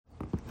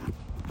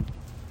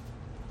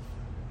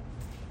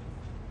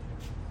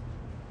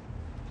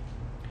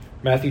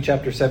Matthew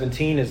chapter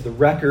 17 is the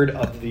record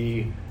of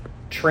the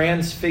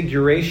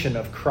transfiguration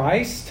of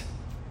Christ.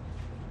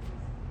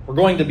 We're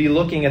going to be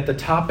looking at the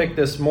topic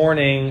this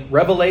morning,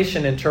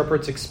 Revelation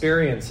interprets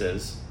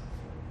experiences.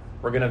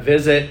 We're going to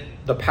visit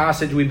the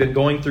passage we've been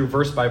going through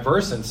verse by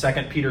verse in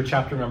 2 Peter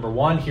chapter number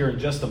 1 here in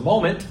just a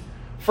moment.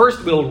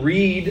 First, we'll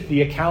read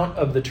the account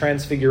of the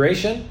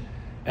transfiguration,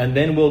 and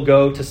then we'll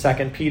go to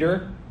 2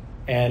 Peter,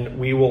 and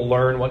we will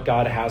learn what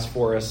God has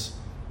for us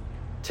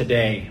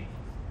today.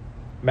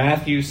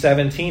 Matthew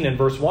 17 and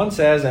verse 1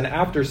 says, "And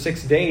after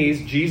 6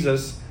 days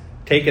Jesus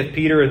taketh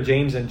Peter and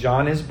James and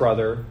John his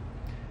brother,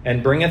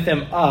 and bringeth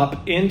them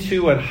up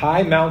into an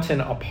high mountain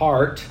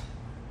apart,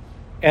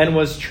 and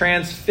was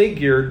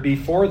transfigured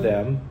before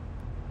them,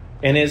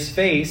 and his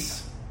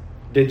face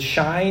did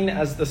shine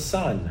as the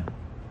sun,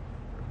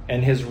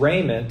 and his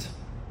raiment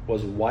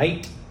was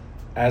white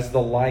as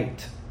the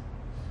light.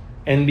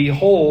 And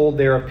behold,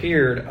 there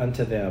appeared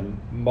unto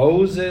them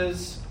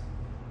Moses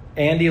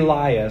and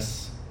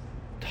Elias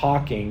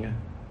talking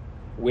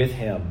with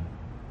him.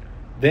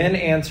 Then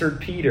answered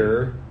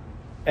Peter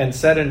and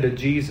said unto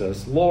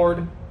Jesus,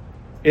 Lord,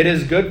 it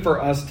is good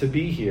for us to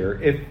be here.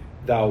 If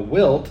thou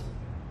wilt,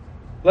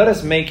 let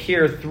us make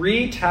here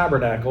 3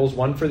 tabernacles,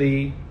 one for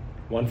thee,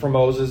 one for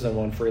Moses, and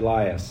one for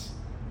Elias.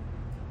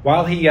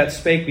 While he yet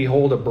spake,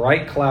 behold, a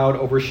bright cloud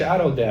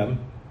overshadowed them.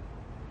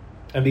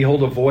 And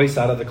behold, a voice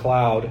out of the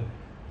cloud,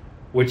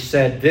 which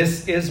said,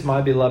 This is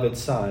my beloved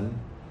Son,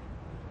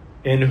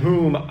 in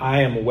whom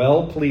I am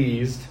well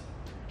pleased.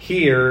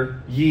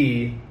 Hear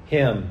ye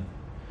him.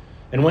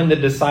 And when the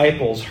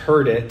disciples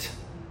heard it,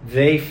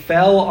 they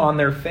fell on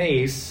their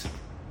face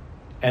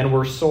and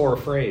were sore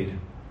afraid.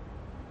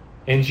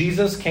 And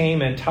Jesus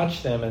came and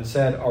touched them and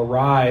said,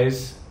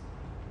 Arise,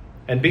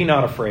 and be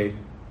not afraid.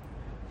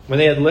 When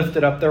they had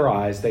lifted up their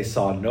eyes, they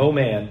saw no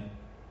man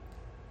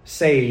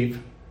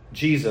save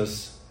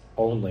Jesus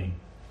only."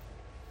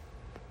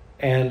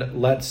 And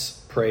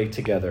let's pray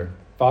together.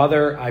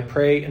 Father, I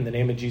pray in the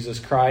name of Jesus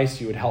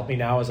Christ, you would help me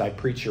now as I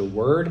preach your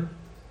word.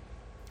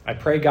 I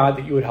pray, God,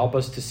 that you would help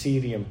us to see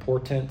the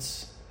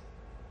importance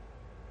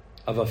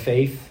of a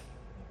faith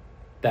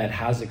that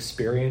has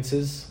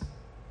experiences,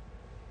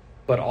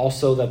 but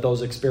also that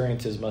those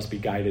experiences must be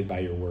guided by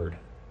your word.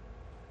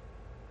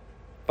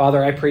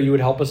 Father, I pray you would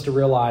help us to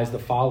realize the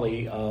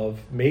folly of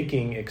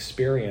making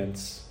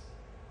experience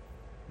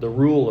the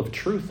rule of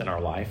truth in our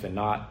life and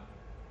not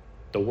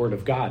the word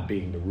of God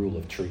being the rule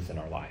of truth in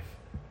our life.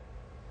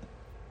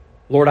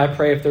 Lord, I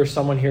pray if there's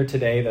someone here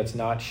today that's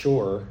not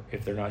sure,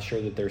 if they're not sure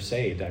that they're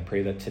saved, I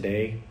pray that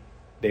today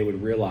they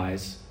would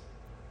realize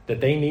that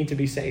they need to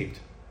be saved.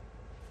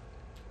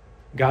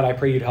 God, I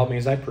pray you'd help me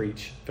as I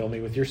preach. Fill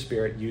me with your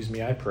spirit. Use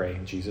me, I pray,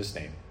 in Jesus'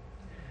 name.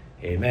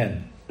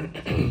 Amen.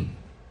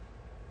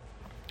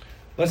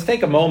 Let's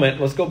take a moment.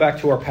 Let's go back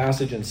to our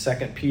passage in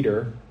 2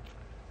 Peter,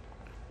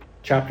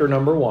 chapter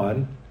number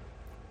 1.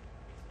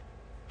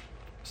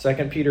 2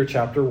 Peter,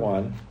 chapter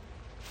 1.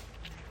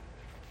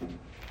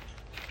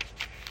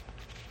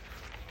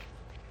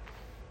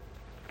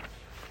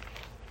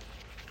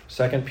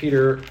 Second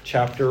Peter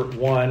chapter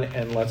 1,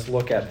 and let's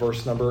look at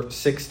verse number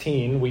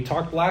 16. We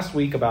talked last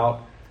week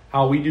about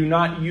how we do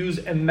not use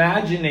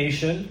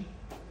imagination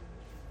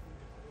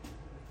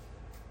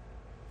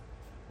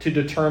to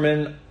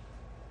determine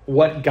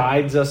what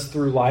guides us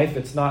through life.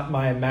 It's not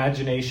my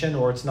imagination,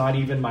 or it's not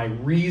even my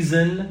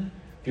reason.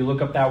 If you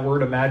look up that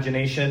word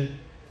imagination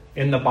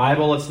in the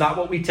Bible, it's not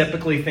what we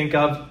typically think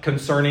of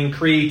concerning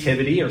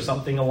creativity or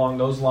something along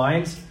those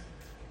lines.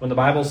 When the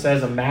Bible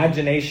says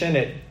imagination,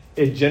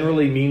 it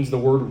generally means the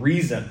word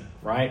reason,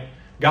 right?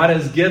 God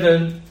has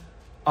given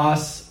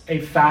us a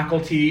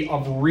faculty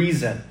of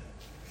reason.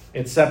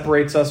 It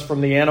separates us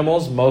from the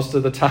animals most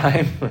of the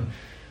time.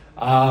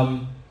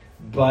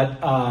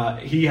 But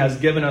he has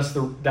given us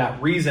that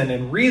reason.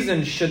 And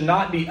reason should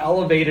not be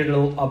elevated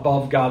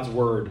above God's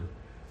word,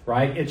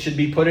 right? It should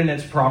be put in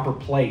its proper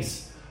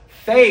place.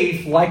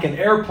 Faith, like an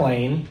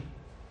airplane,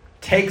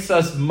 takes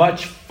us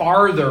much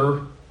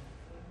farther,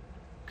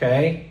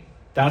 okay?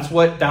 That's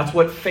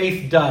what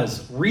faith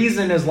does.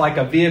 Reason is like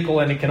a vehicle,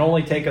 and it can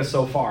only take us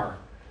so far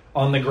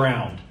on the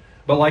ground.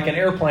 But like an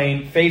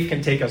airplane, faith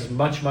can take us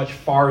much, much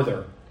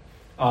farther.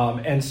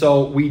 And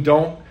so we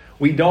don't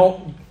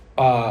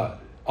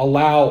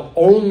allow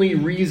only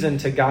reason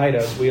to guide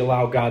us. We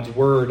allow God's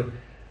word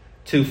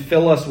to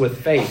fill us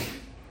with faith.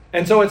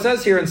 And so it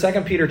says here in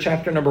 2 Peter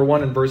chapter number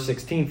 1 and verse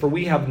 16, "For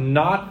we have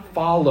not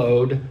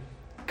followed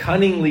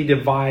cunningly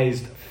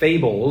devised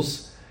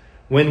fables,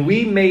 when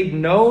we made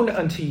known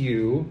unto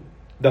you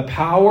the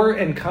power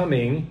and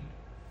coming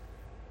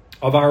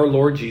of our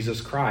Lord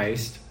Jesus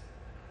Christ,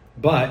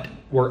 but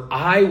were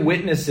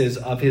eyewitnesses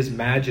of his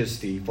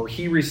majesty. For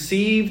he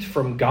received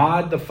from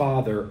God the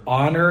Father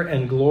honor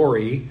and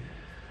glory,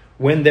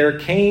 when there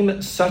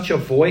came such a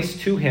voice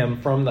to him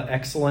from the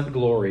excellent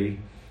glory,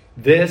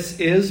 This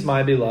is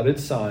my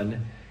beloved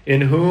Son,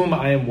 in whom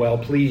I am well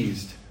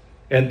pleased.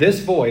 And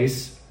this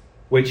voice,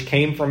 which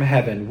came from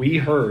heaven, we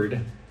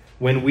heard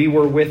when we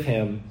were with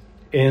him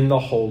in the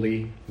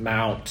holy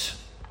mount."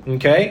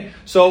 Okay,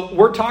 so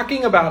we're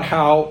talking about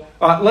how,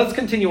 let's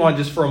continue on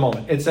just for a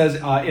moment. It says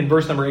in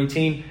verse number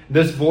 18,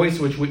 this voice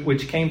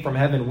which came from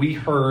heaven we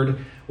heard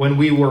when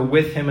we were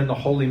with him in the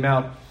holy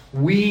mount.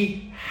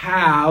 We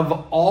have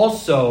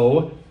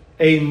also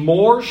a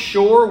more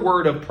sure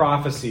word of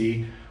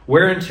prophecy,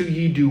 whereunto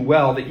ye do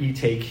well that ye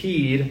take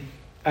heed,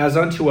 as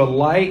unto a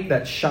light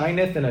that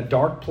shineth in a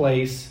dark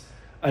place,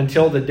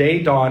 until the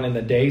day dawn and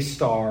the day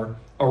star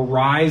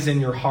arise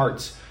in your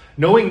hearts.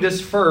 Knowing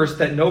this first,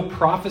 that no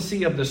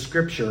prophecy of the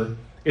Scripture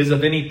is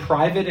of any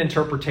private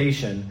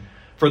interpretation.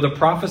 For the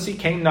prophecy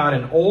came not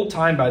in old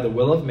time by the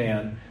will of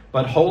man,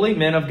 but holy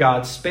men of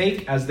God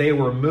spake as they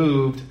were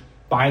moved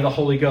by the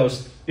Holy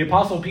Ghost. The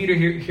Apostle Peter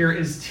here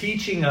is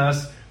teaching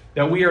us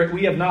that we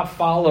have not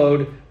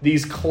followed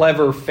these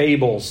clever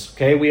fables.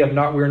 Okay,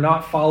 we're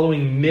not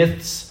following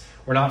myths.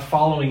 We're not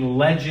following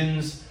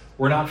legends.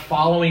 We're not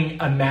following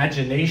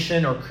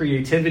imagination or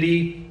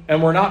creativity,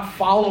 and we're not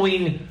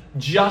following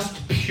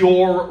just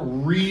pure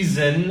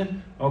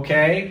reason.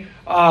 Okay,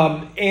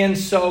 and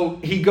so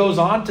he goes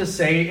on to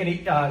say,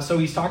 and so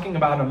he's talking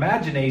about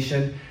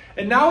imagination,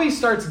 and now he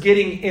starts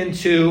getting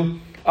into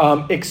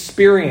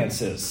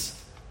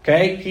experiences.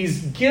 Okay,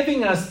 he's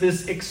giving us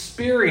this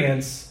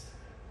experience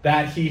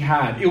that he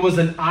had. It was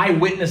an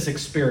eyewitness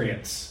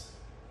experience.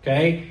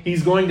 Okay?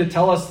 He's going to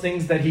tell us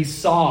things that he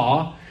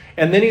saw,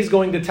 and then he's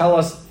going to tell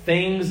us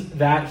things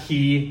that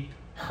he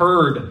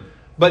heard.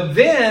 But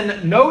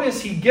then,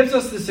 notice he gives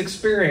us this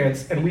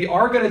experience, and we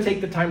are going to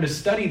take the time to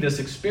study this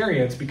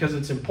experience because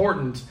it's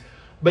important.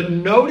 But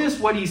notice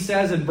what he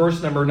says in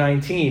verse number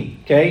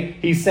 19. Okay?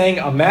 He's saying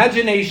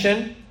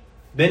imagination,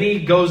 then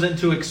he goes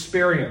into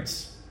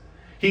experience.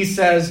 He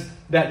says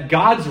that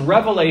God's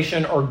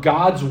revelation or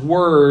God's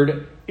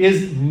word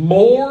is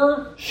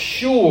more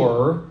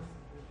sure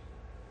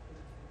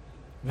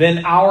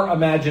than our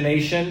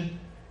imagination,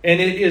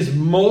 and it is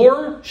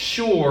more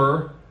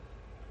sure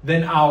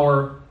than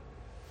our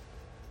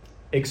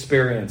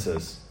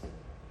experiences.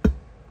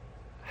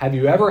 Have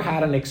you ever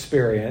had an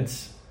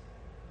experience,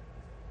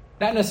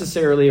 not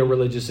necessarily a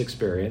religious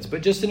experience,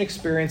 but just an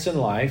experience in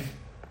life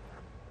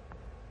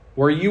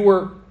where you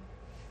were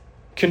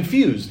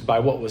confused by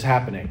what was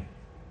happening?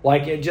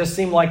 Like it just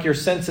seemed like your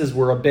senses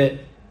were a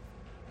bit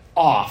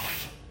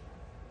off.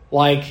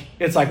 Like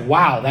it's like,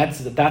 wow,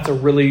 that's a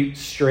really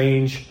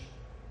strange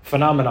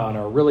phenomenon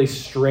or a really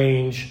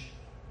strange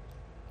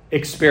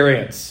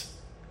experience.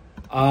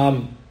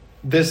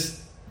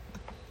 This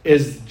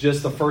is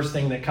just the first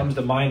thing that comes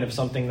to mind of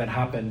something that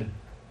happened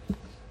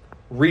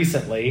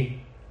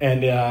recently.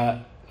 And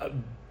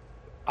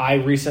I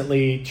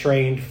recently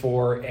trained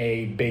for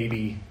a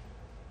baby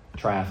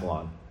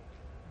triathlon.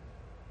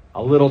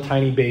 A little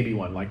tiny baby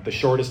one, like the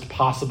shortest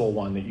possible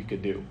one that you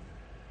could do.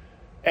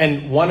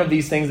 And one of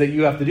these things that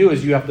you have to do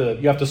is you have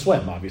to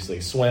swim, obviously.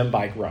 Swim,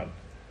 bike, run.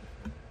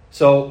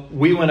 So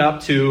we went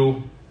up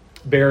to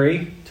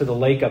Barrie, to the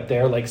lake up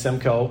there, Lake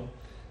Simcoe.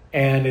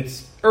 And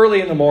it's early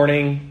in the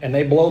morning, and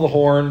they blow the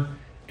horn,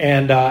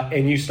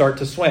 and you start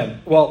to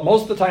swim. Well,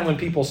 most of the time when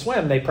people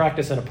swim, they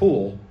practice in a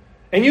pool.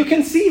 And you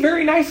can see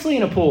very nicely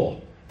in a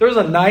pool. There's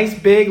a nice,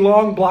 big,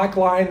 long black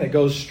line that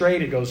goes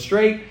straight. It goes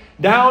straight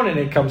down, and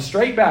it comes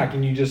straight back.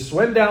 And you just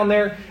swim down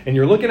there, and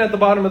you're looking at the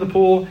bottom of the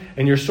pool,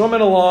 and you're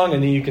swimming along,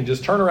 and then you can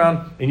just turn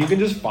around, and you can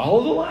just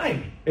follow the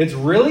line. It's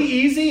really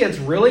easy. It's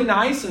really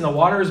nice, and the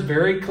water is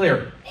very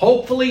clear.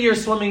 Hopefully, you're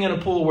swimming in a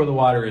pool where the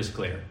water is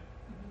clear.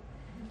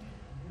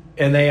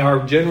 And they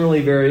are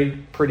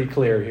generally pretty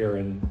clear here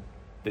in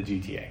the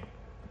GTA.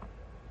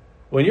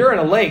 When you're in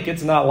a lake,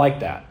 it's not like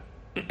that.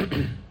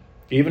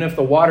 Even if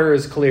the water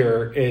is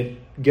clear, it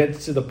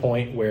gets to the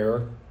point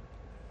where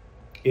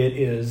it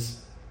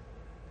is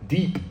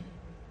deep.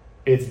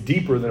 It's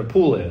deeper than a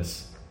pool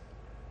is.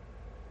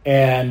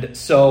 And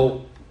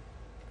so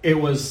it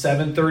was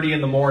 7:30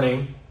 in the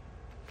morning,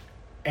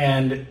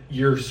 and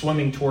you're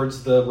swimming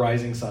towards the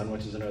rising sun,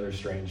 which is another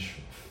strange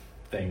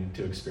thing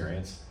to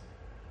experience.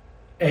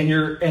 And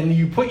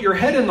you put your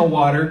head in the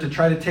water to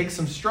try to take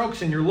some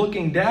strokes, and you're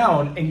looking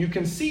down, and you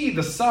can see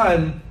the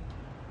sun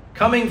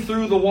coming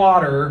through the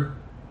water,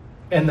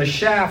 and the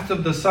shaft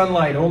of the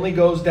sunlight only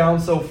goes down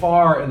so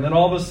far, and then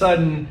all of a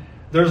sudden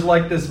there's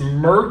like this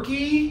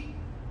murky,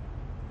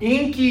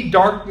 inky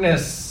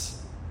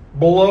darkness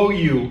below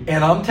you.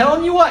 And I'm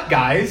telling you what,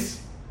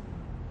 guys,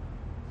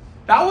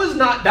 that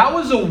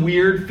was a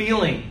weird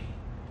feeling.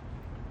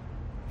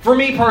 For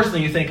me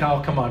personally, you think,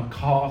 oh, come on,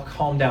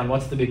 calm down.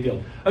 What's the big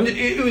deal?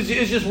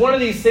 It's just one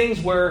of these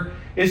things where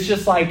it's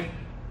just like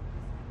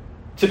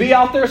to be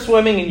out there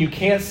swimming and you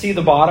can't see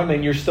the bottom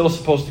and you're still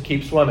supposed to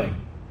keep swimming,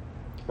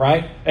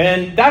 right?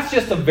 And that's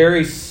just a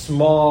very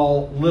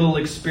small little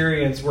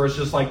experience where it's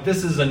just like,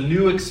 this is a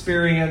new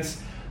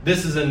experience.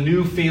 This is a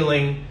new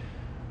feeling.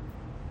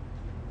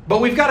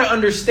 But we've got to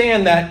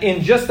understand that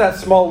in just that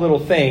small little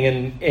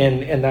thing,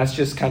 and that's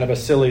just kind of a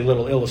silly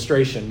little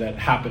illustration that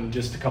happened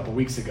just a couple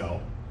weeks ago.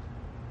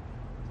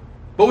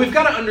 But we've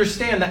got to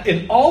understand that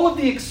in all of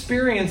the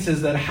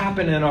experiences that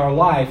happen in our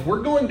life,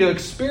 we're going to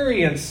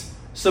experience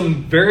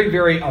some very,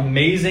 very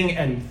amazing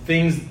and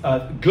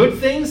good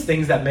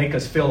things that make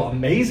us feel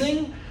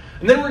amazing.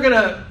 And then we're going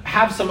to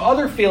have some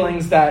other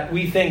feelings that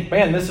we think,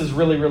 man, this is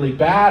really, really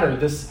bad, or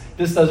this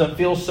doesn't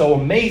feel so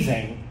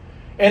amazing.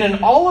 And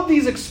in all of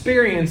these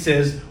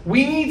experiences,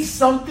 we need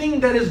something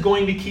that is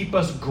going to keep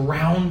us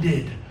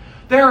grounded.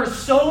 There are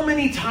so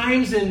many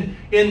times in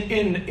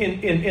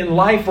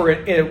life or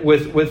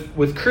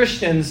with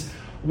Christians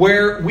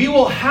where we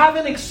will have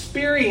an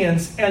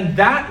experience, and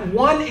that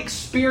one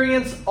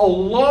experience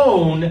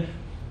alone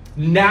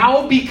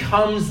now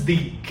becomes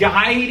the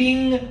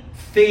guiding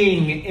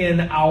thing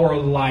in our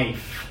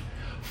life.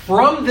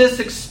 From this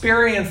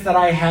experience that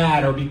I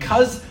had, or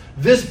because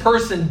this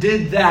person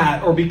did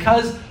that, or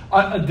because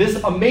this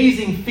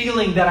amazing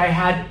feeling that I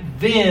had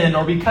then,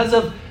 or because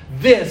of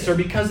this, or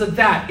because of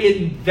that,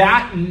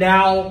 that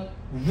now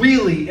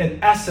really,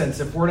 in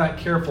essence, if we're not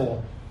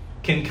careful,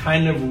 can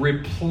kind of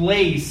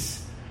replace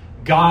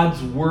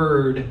God's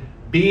word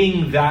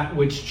being that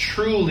which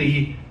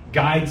truly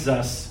guides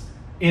us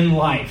in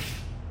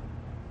life.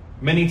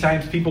 Many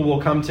times people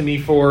will come to me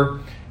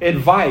for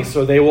advice,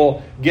 or they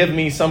will give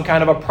me some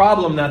kind of a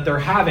problem that they're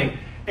having.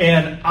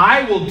 And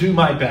I will do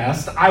my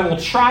best. I will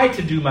try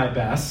to do my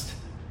best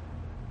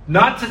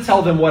not to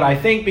tell them what I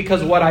think,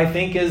 because what I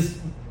think is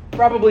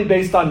probably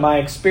based on my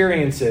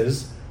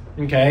experiences.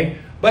 Okay?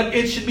 But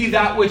it should be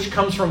that which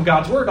comes from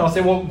God's word. And I'll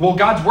say, well,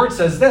 God's word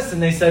says this. And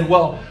they said,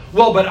 well,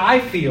 but I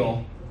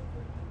feel,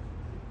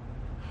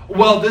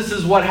 well, this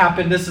is what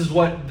happened. This is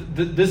what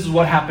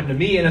happened to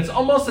me. And it's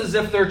almost as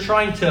if they're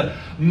trying to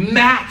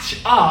match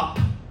up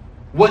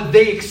what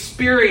they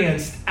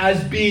experienced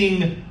as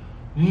being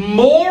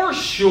more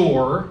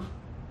sure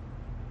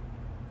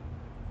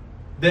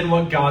than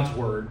what God's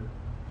word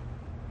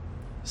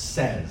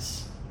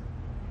says.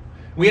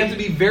 We have to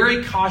be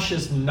very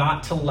cautious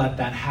not to let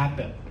that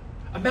happen.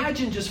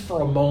 Imagine just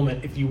for a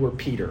moment if you were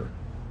Peter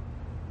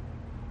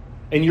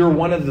and you're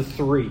one of the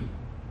three.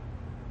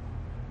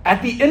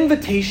 At the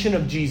invitation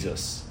of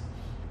Jesus,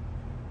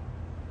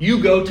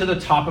 you go to the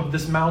top of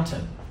this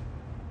mountain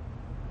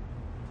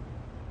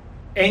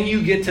and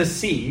you get to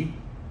see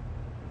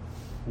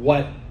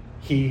what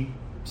he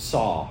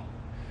saw.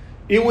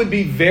 It would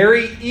be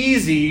very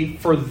easy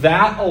for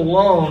that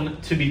alone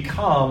to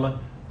become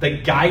the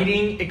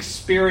guiding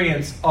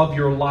experience of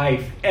your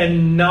life,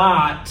 and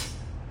not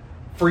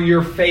for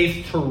your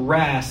faith to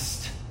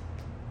rest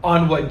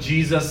on what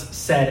Jesus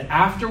said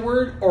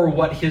afterward or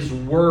what his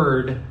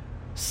word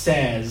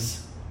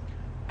says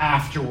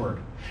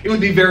afterward. It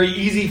would be very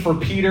easy for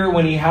Peter,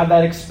 when he had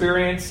that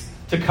experience,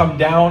 to come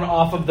down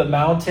off of the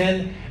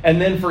mountain and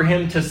then for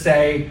him to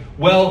say,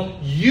 well,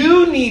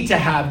 you need to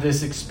have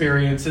this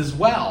experience as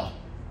well.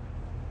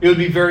 It would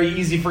be very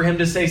easy for him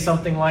to say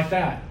something like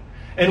that.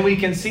 And we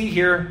can see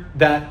here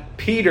that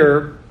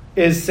Peter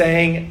is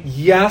saying,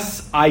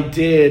 yes, I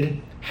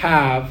did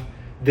have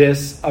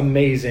this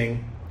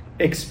amazing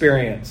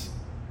experience.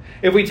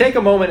 If we take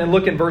a moment and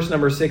look in verse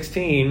number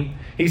 16,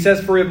 he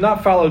says, for we have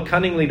not followed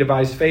cunningly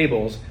devised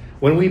fables,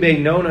 when we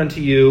made known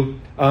unto you,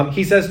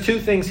 he says two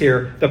things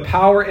here, the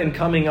power and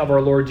coming of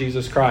our Lord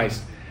Jesus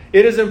Christ.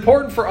 It is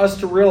important for us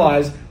to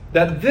realize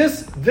that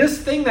this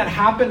thing that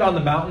happened on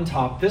the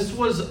mountaintop, this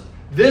was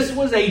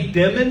a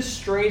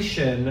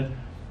demonstration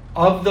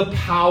of the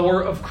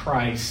power of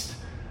Christ.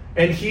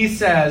 And he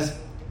says,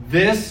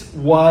 this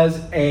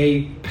was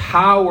a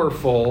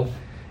powerful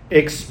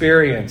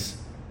experience.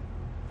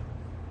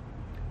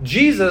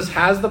 Jesus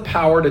has the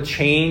power to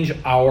change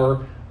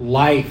our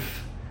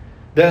life.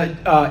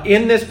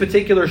 In this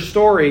particular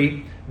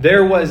story,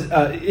 there was,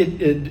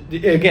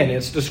 again,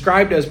 it's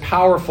described as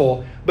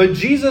powerful, but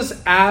Jesus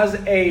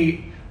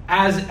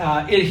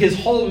his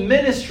whole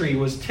ministry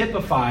was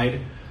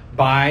typified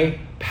by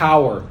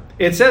power.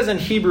 It says in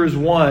Hebrews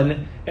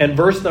 1 and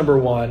verse number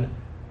 1,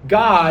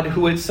 God,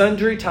 who at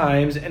sundry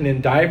times and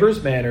in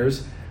divers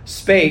manners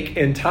spake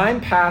in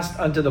time past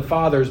unto the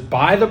fathers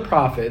by the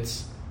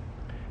prophets,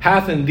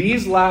 hath in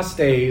these last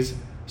days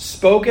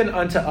spoken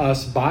unto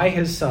us by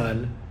his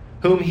Son,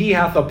 whom he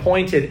hath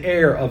appointed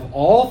heir of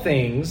all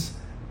things,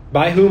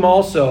 by whom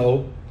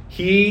also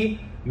he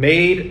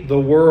made the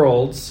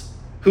worlds,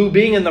 who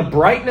being in the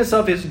brightness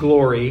of his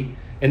glory,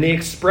 and the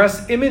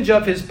express image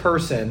of his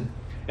person,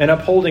 and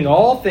upholding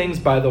all things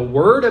by the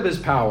word of his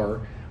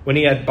power, when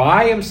he had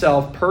by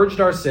himself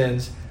purged our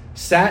sins,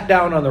 sat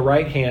down on the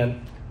right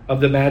hand of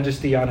the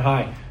majesty on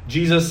high.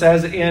 Jesus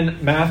says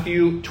in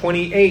Matthew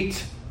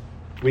 28,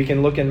 we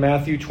can look in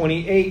Matthew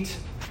 28.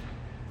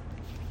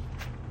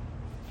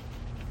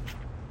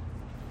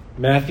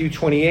 Matthew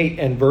 28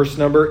 and verse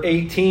number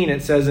 18,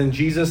 it says, and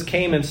Jesus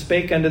came and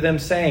spake unto them,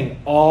 saying,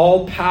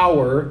 all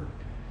power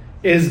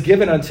is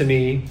given unto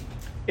me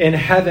in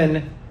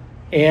heaven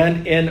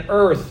and in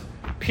earth.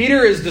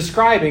 Peter is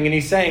describing, and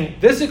he's saying,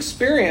 this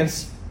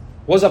experience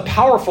was a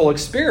powerful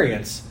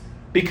experience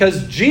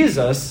because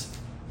Jesus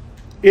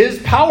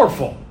is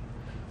powerful.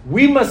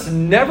 We must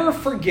never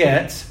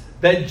forget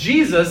that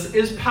Jesus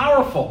is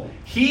powerful.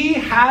 He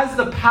has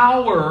the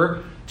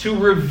power to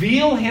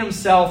reveal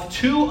himself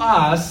to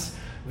us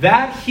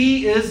that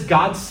he is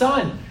God's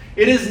Son.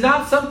 It is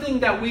not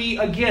something that we,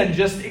 again,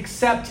 just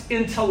accept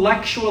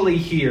intellectually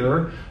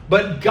here,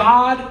 but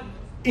God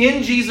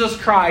in Jesus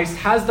Christ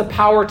has the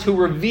power to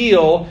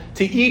reveal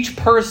to each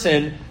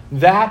person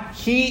that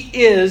he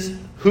is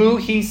who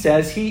he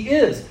says he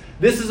is.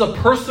 This is a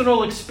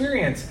personal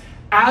experience.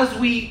 As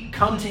we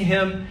come to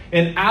him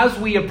and as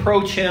we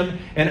approach him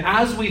and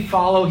as we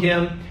follow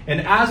him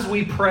and as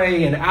we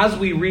pray and as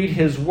we read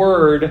his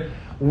word,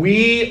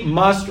 we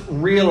must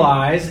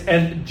realize,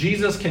 and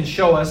Jesus can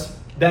show us,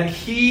 that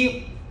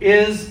he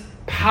is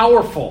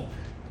powerful.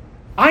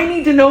 I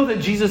need to know that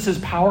Jesus is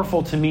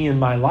powerful to me in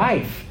my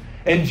life.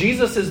 And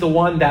Jesus is the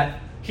one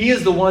that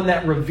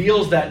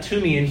reveals that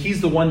to me, and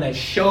he's the one that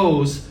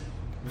shows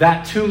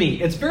that to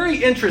me. It's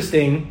very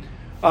interesting.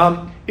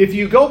 If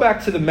you go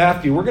back to the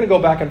Matthew, we're going to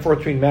go back and forth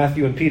between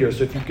Matthew and Peter.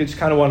 So if you just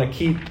kind of want to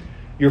keep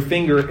your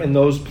finger in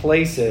those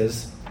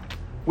places,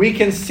 we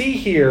can see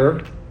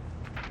here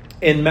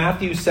in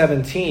Matthew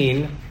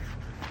 17,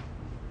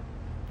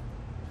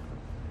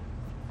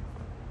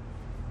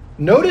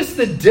 notice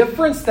the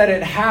difference that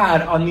it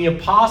had on the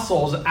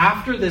apostles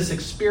after this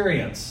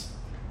experience.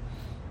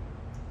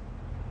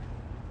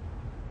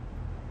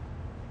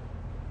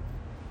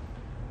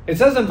 It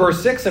says in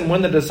verse 6, and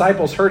when the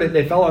disciples heard it,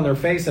 they fell on their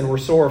face and were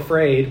sore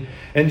afraid.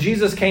 And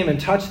Jesus came and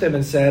touched them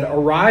and said,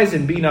 "Arise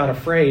and be not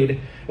afraid."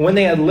 And when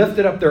they had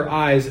lifted up their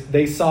eyes,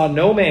 they saw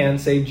no man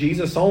save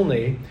Jesus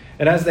only.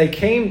 And as they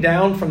came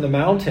down from the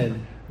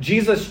mountain,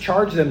 Jesus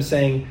charged them,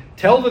 saying,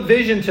 "Tell the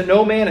vision to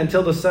no man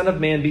until the Son of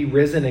Man be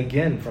risen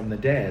again from the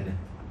dead."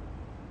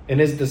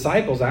 And his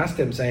disciples asked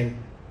him, saying,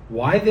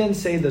 "Why then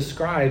say the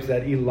scribes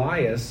that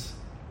Elias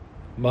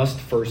must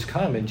first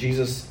come?" And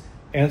Jesus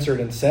answered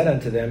and said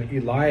unto them,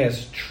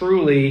 "Elias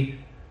truly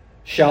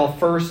shall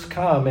first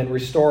come and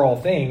restore all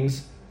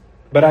things.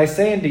 But I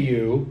say unto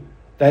you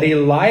that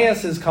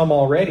Elias is come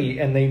already,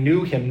 and they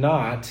knew him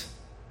not,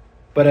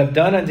 but have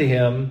done unto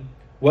him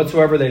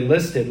whatsoever they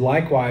listed.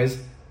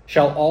 Likewise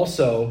shall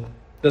also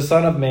the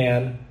Son of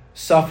Man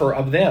suffer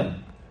of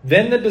them."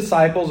 Then the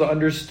disciples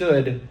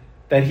understood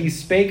that he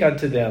spake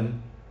unto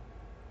them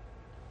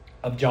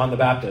of John the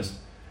Baptist.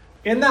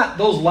 In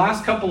those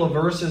last couple of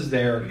verses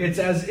there, it's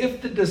as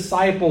if the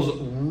disciples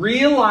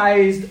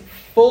realized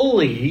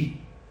fully,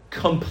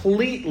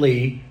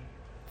 completely,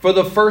 for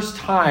the first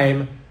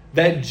time,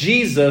 that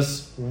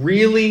Jesus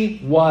really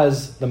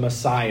was the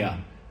Messiah.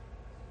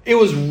 It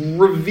was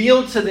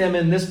revealed to them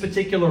in this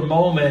particular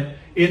moment,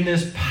 in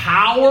this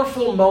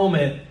powerful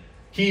moment,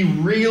 he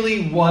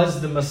really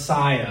was the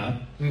Messiah,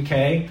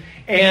 okay?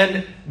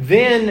 And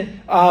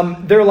then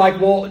they're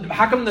like, well,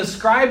 how come the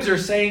scribes are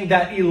saying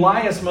that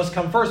Elias must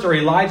come first, or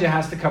Elijah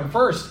has to come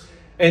first?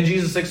 And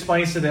Jesus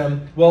explains to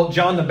them, well,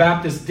 John the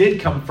Baptist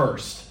did come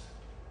first,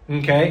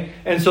 okay?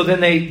 And so then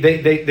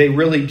they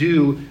really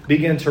do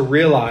begin to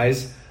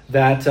realize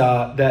that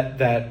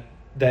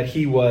that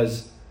he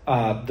was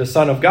the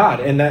Son of God,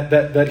 and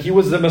that he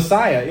was the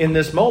Messiah in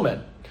this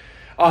moment.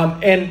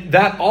 And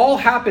that all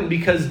happened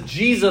because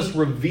Jesus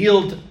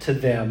revealed to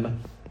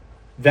them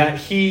that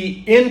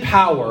he, in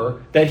power,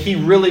 that he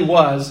really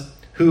was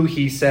who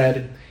he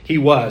said he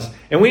was.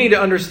 And we need to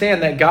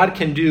understand that God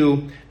can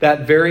do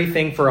that very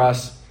thing for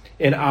us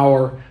in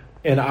our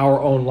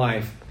own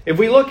life. If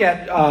we look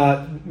at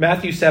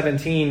Matthew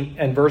 17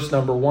 and verse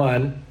number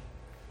 1,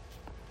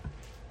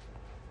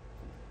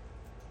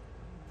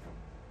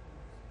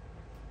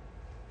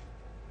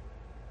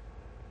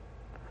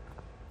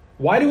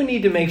 why do we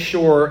need to make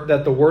sure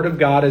that the Word of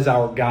God is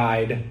our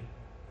guide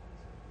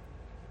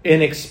in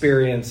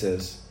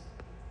experiences?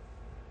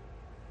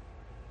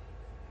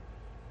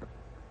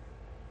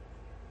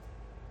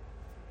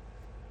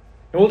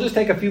 And we'll just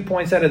take a few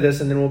points out of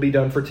this and then we'll be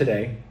done for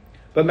today.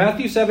 But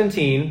Matthew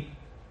 17,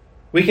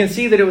 we can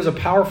see that it was a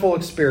powerful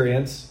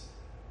experience.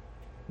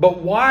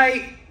 But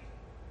why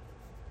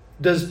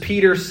does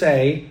Peter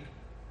say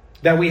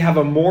that we have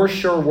a more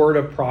sure word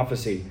of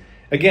prophecy?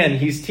 Again,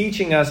 he's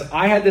teaching us,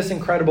 I had this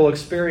incredible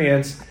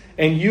experience,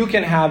 and you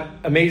can have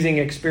amazing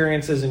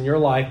experiences in your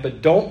life,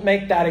 but don't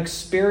make that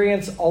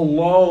experience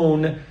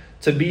alone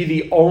to be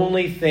the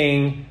only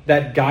thing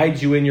that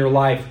guides you in your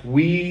life.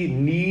 We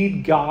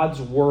need God's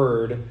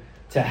word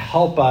to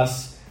help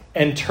us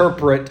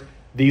interpret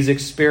these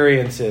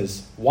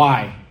experiences.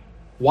 Why?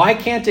 Why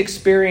can't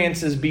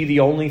experiences be the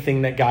only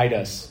thing that guide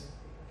us?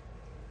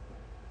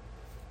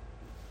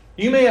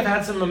 You may have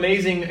had some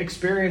amazing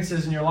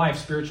experiences in your life,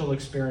 spiritual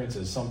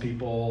experiences. Some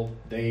people,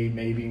 they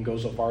may even go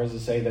so far as to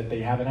say that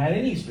they haven't had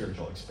any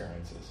spiritual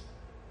experiences.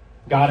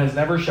 God has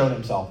never shown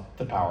himself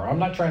to power. I'm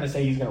not trying to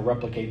say he's going to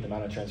replicate the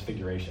Mount of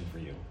Transfiguration for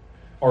you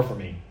or for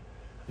me.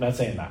 I'm not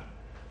saying that.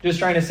 Just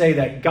trying to say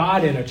that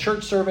God in a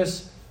church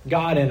service,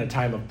 God in a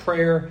time of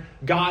prayer,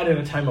 God in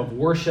a time of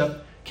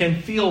worship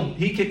can feel,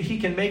 he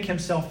can make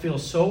himself feel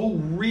so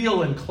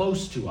real and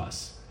close to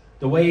us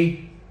the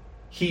way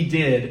he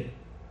did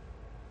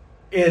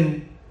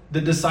in the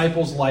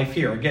disciples' life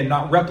here. Again,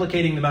 not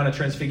replicating the Mount of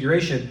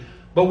Transfiguration,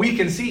 but we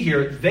can see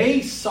here,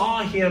 they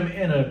saw him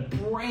in a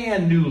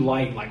brand new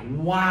light. Like,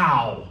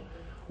 wow,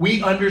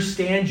 We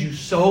understand you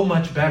so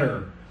much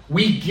better.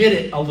 We get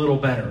it a little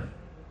better.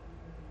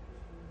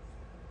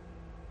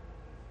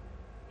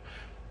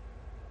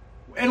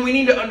 And we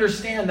need to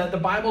understand that the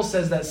Bible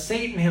says that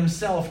Satan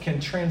himself can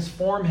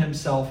transform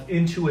himself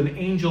into an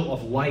angel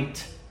of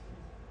light.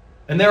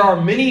 And there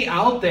are many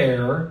out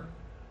there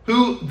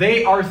who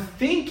they are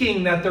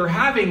thinking that they're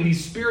having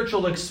these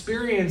spiritual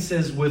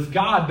experiences with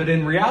God, but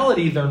in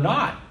reality they're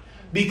not.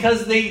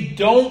 Because they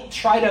don't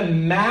try to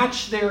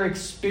match their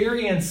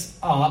experience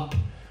up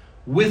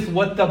with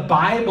what the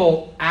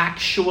Bible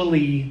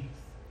actually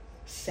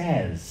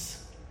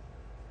says.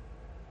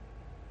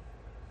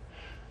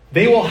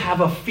 They will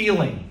have a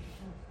feeling.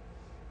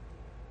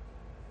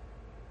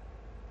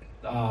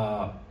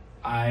 I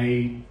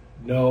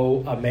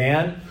know a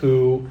man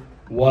who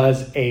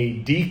was a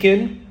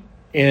deacon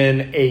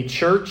in a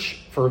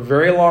church for a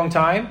very long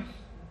time.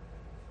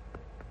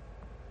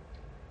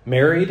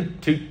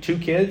 Married, two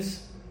kids.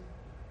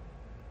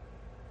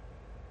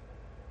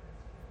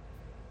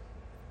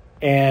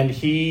 And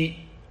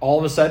he, all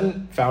of a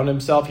sudden, found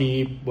himself,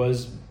 he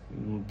was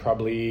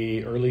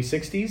probably early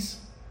 60s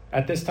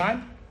at this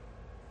time.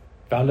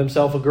 Found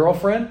himself a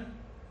girlfriend.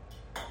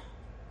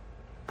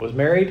 Was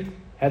married,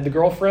 had the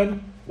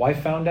girlfriend.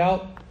 Wife found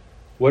out.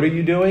 What are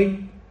you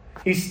doing?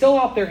 He's still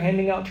out there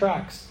handing out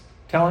tracts,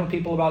 telling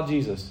people about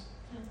Jesus.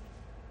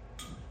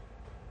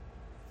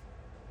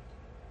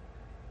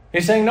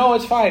 He's saying, no,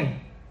 it's fine.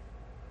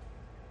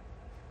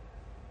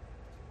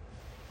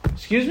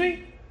 Excuse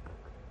me?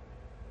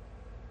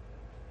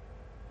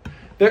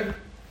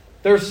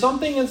 There's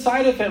something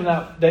inside of him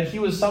that he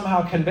was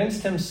somehow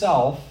convinced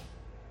himself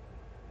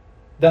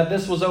that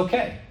this was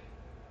okay.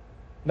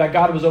 That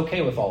God was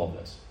okay with all of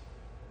this.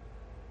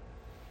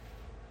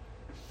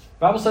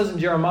 The Bible says in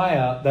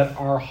Jeremiah that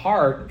our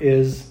heart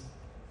is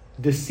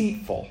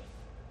deceitful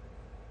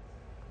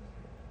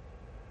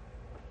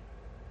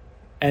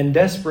and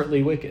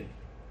desperately wicked.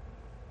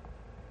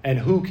 And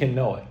who can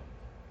know it?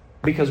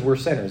 Because we're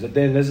sinners.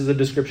 Then this is a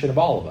description of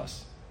all of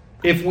us.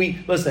 If we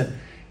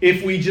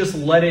just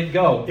let it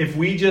go, if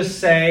we just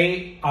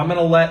say, I'm going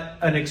to let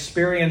an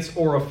experience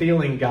or a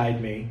feeling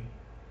guide me,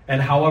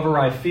 and however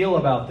I feel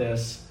about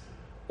this,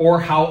 or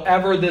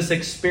however this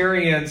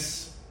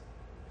experience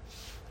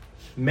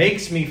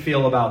makes me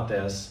feel about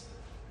this,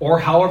 or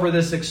however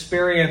this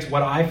experience,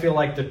 what I feel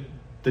like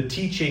the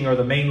teaching or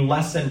the main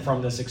lesson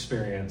from this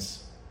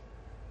experience,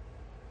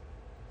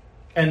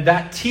 and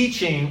that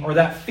teaching or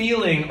that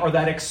feeling or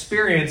that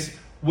experience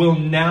will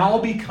now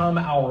become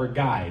our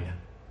guide.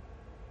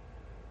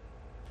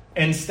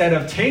 Instead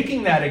of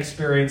taking that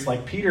experience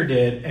like Peter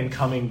did and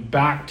coming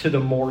back to the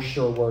more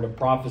sure word of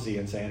prophecy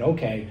and saying,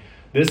 okay,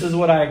 this is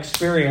what I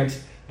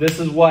experienced. This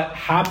is what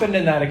happened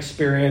in that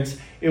experience.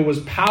 It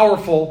was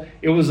powerful.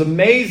 It was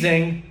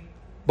amazing.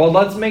 But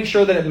let's make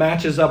sure that it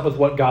matches up with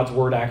what God's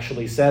word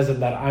actually says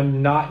and that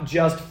I'm not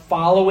just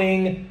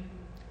following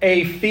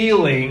a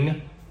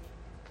feeling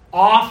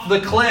off the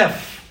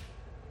cliff.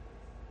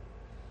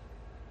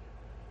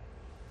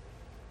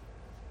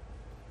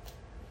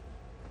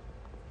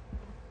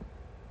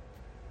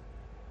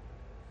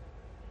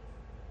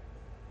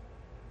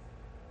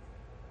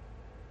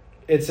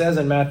 It says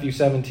in Matthew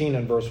 17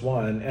 and verse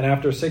 1, and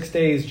after 6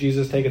 days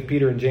Jesus taketh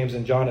Peter and James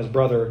and John his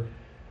brother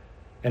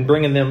and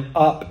bringing them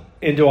up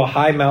into a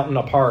high mountain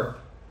apart.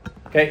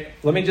 Okay,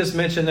 let me just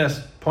mention this.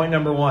 Point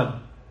number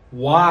 1.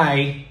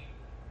 Why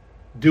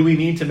do we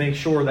need to make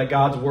sure that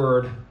God's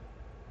word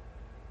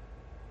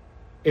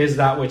is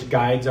that which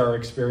guides our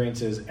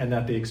experiences and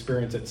that the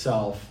experience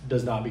itself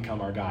does not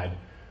become our guide?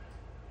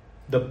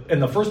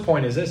 And the first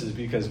point is this, is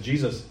because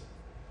Jesus...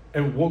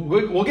 And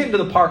we'll get into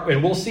the part,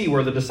 and we'll see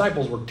where the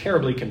disciples were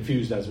terribly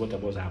confused as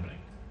what was happening.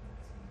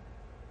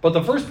 But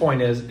the first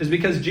point is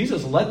because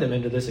Jesus led them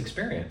into this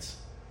experience.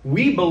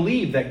 We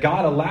believe that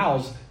God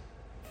allows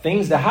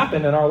things to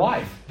happen in our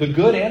life, the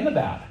good and the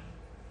bad.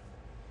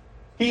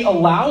 He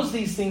allows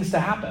these things to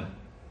happen.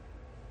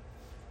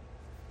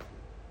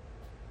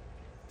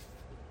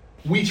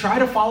 We try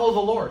to follow the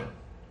Lord,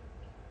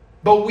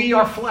 but we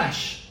are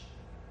flesh.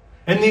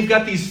 And they've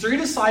got these 3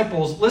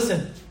 disciples.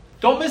 Listen,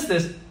 don't miss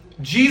this.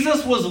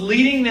 Jesus was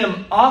leading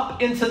them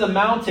up into the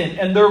mountain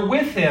and they're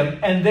with him.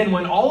 And then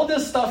when all of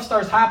this stuff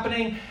starts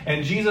happening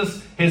and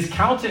Jesus, his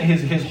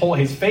countenance,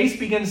 his face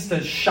begins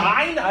to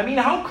shine. I mean,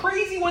 how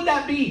crazy would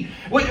that be?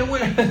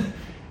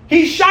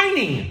 He's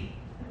shining.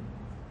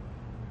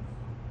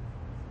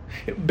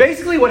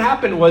 Basically what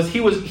happened was he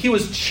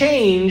was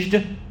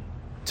changed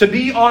to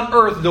be on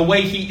earth the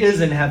way he is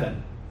in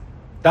heaven.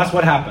 That's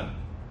what happened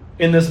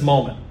in this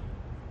moment.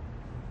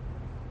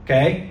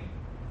 Okay?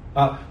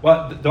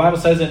 Well, the Bible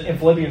says in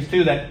Philippians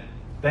 2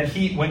 that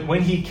he,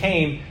 when he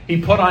came, he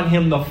put on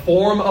him the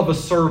form of a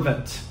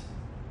servant.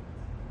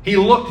 He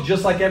looked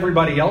just like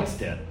everybody else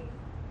did.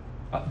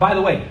 By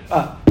the way,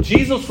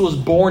 Jesus was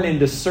born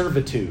into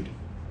servitude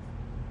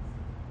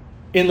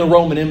in the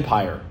Roman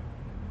Empire.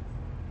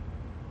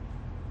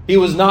 He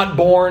was not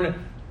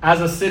born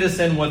as a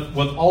citizen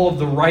with all of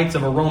the rights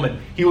of a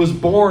Roman. He was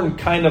born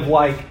kind of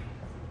like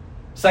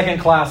second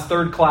class,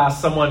 third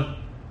class, someone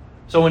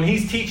So when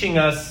he's teaching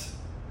us,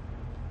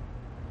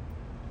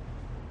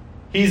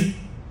 he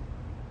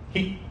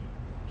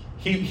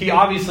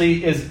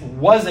obviously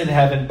was in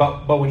heaven,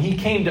 but when he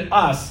came to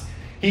us,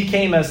 he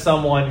came as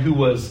someone who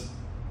was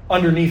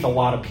underneath a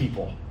lot of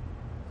people.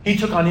 He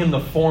took on him the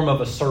form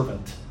of a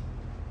servant.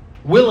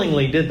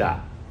 Willingly did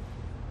that.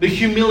 The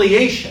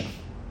humiliation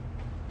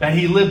that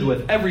he lived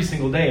with every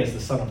single day as the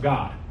Son of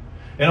God.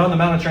 And on the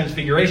Mount of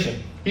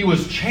Transfiguration, he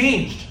was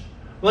changed.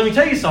 Let me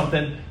tell you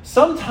something.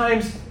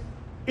 Sometimes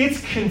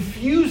it's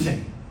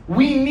confusing.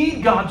 We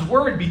need God's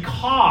word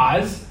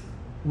because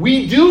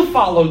we do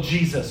follow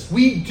Jesus.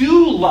 We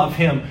do love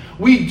him.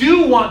 We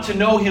do want to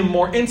know him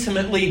more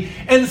intimately.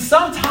 And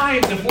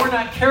sometimes, if we're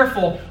not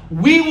careful,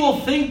 we will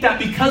think that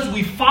because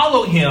we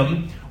follow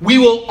him, we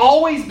will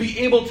always be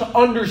able to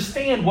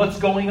understand what's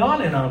going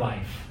on in our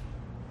life.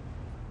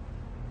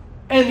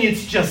 And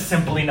it's just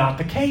simply not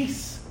the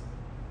case.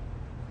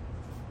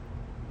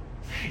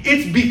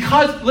 It's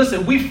because,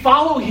 listen, we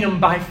follow him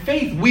by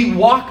faith. We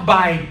walk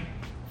by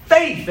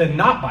faith and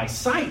not by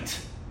sight.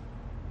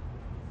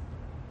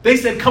 They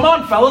said, come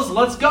on, fellas,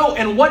 let's go.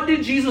 And what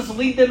did Jesus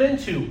lead them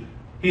into?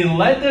 He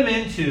led them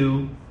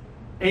into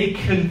a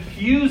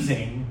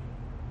confusing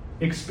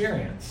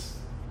experience.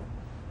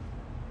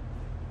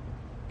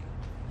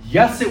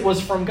 Yes, it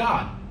was from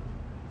God.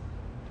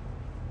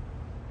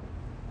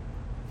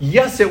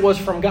 Yes, it was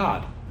from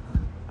God.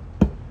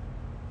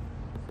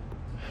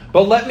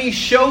 But let me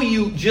show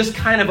you just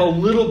kind of a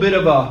little bit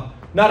of a,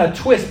 not a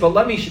twist, but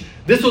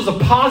this was a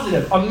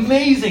positive,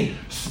 amazing,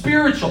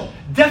 spiritual,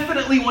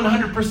 definitely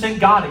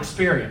 100% God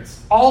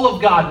experience. All of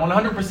God,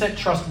 100%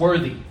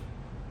 trustworthy.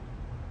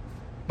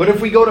 But if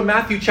we go to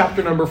Matthew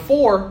chapter number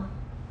 4,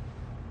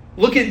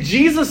 look at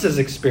Jesus'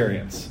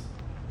 experience.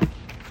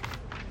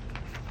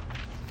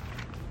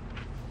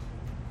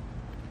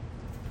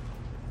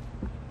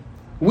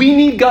 We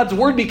need God's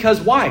word because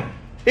why?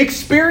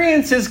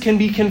 Experiences can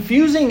be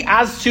confusing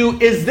as to,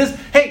 is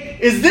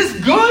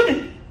this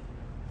good?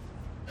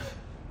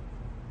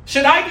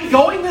 Should I be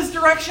going this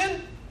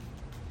direction?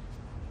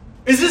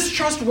 Is this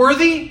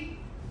trustworthy?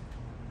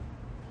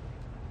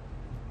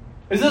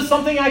 Is this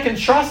something I can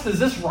trust? Is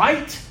this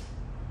right?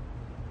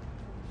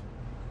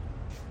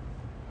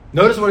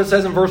 Notice what it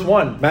says in verse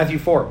 1, Matthew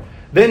 4.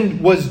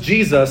 Then was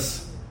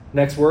Jesus,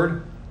 next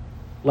word,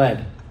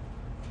 led.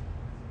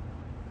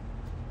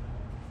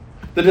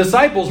 The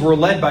disciples were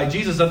led by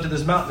Jesus up to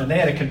this mountain, and they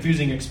had a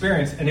confusing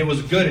experience, and it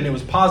was good and it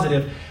was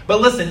positive.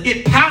 But listen,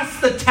 it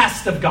passed the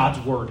test of God's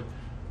word.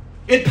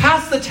 It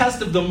passed the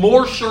test of the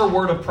more sure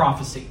word of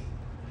prophecy.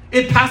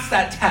 It passed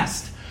that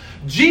test.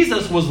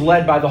 Jesus was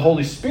led by the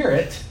Holy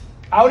Spirit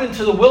out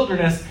into the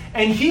wilderness,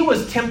 and he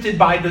was tempted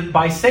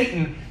by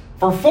Satan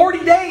for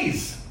 40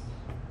 days.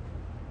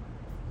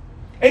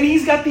 And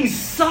he's got these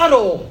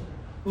subtle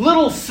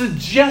little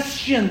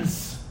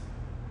suggestions.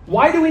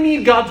 Why do we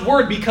need God's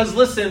word? Because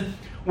listen,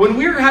 when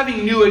we're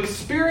having new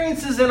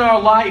experiences in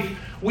our life,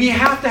 we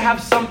have to have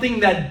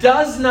something that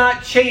does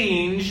not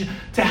change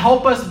to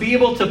help us be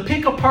able to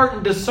pick apart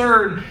and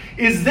discern,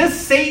 is this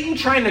Satan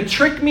trying to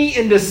trick me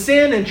into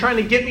sin and trying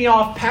to get me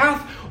off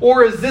path?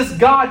 Or is this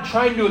God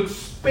trying to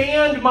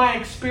expand my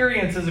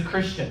experience as a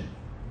Christian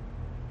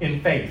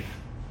in faith?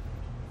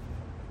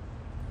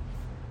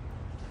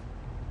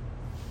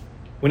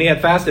 When he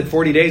had fasted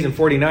 40 days and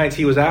 40 nights,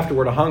 he was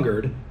afterward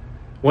a-hungered.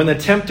 When the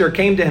tempter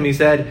came to him, he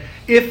said,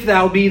 if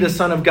thou be the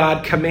Son of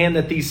God, command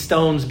that these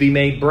stones be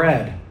made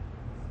bread.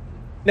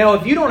 Now,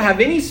 if you don't have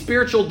any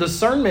spiritual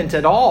discernment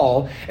at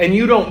all, and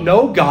you don't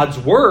know God's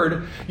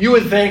word, you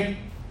would think,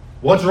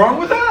 what's wrong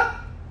with that?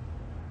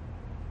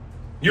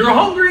 You're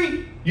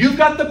hungry. You've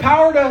got the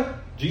power to...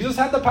 Jesus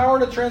had the power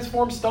to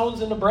transform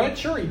stones into bread?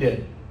 Sure he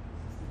did.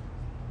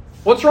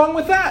 What's wrong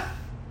with that?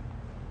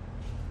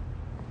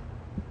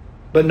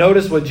 But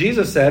notice what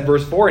Jesus said,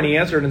 verse 4, and he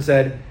answered and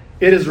said,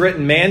 it is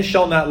written, man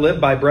shall not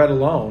live by bread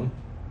alone,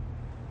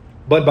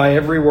 but by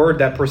every word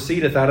that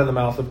proceedeth out of the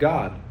mouth of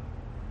God.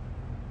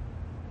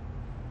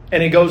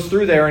 And it goes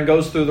through there and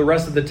goes through the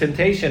rest of the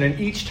temptation. And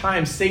each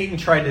time Satan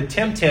tried to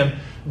tempt him,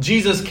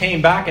 Jesus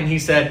came back and he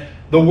said,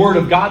 the word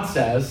of God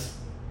says.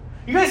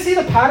 You guys see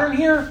the pattern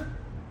here?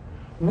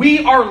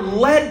 We are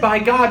led by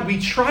God. We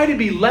try to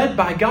be led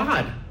by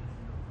God.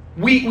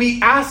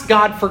 We ask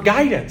God for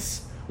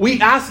guidance.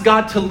 We ask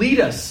God to lead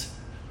us.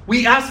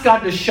 We ask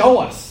God to show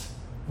us.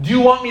 Do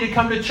you want me to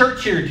come to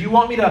church here? Do you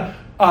want me to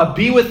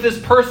be with this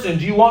person?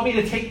 Do you want me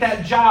to take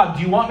that job?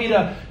 Do you want me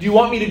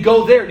to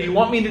go there? Do you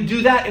want me to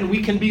do that? And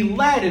we can be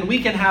led, and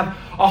we can have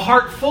a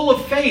heart full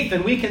of faith,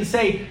 and we can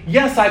say,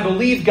 yes, I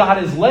believe God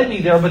has led me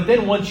there. But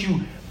then once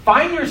you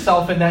find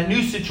yourself in that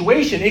new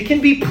situation, it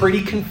can be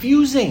pretty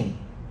confusing.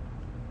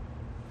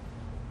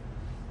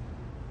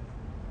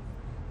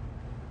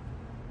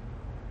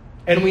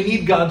 And we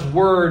need God's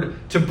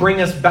word to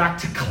bring us back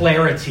to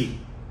clarity.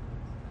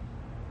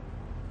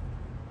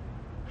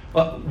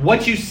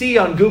 What you see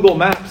on Google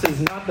Maps is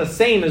not the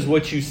same as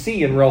what you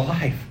see in real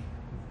life.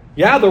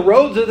 Yeah, the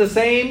roads are the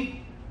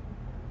same,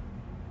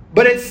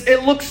 but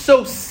it looks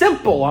so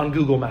simple on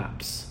Google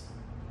Maps.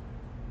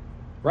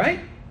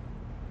 Right?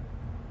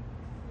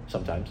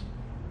 sometimes.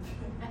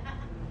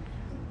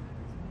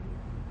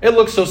 It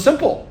looks so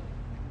simple.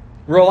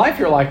 Real life,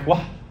 you're like,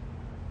 what?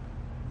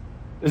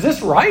 Is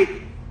this right?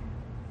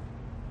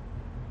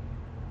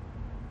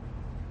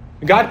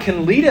 God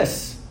can lead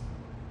us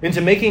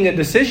into making a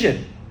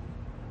decision.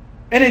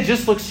 And it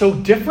just looks so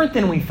different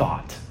than we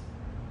thought.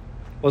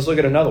 Let's look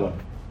at another one.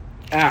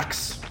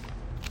 Acts.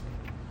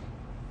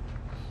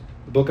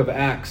 The book of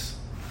Acts.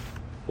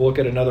 We'll look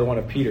at another one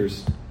of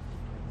Peter's.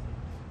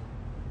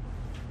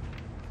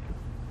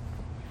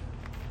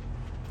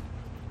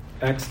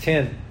 Acts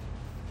 10.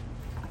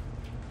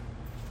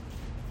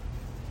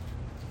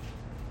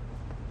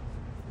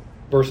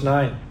 Verse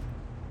 9.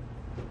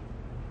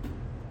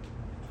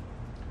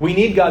 We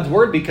need God's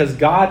word because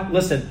God,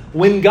 listen,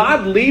 when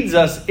God leads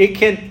us, it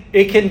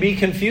can be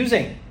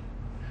confusing.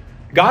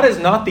 God is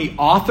not the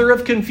author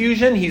of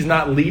confusion. He's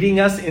not leading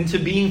us into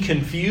being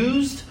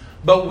confused,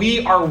 but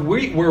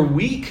we're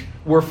weak,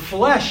 we're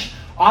flesh.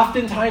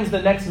 Oftentimes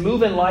the next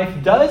move in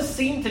life does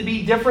seem to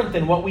be different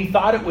than what we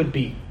thought it would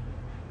be.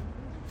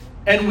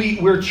 And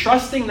we're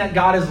trusting that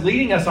God is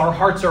leading us. Our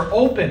hearts are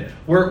open.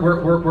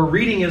 We're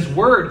reading His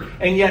Word.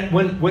 And yet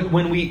when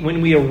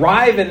we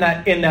arrive in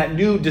that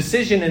new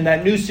decision, in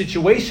that new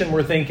situation,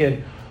 we're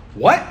thinking,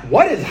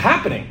 what is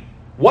happening?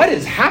 What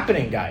is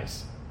happening,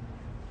 guys?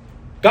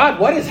 God,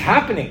 what is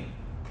happening?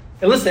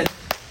 And listen,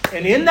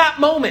 and in that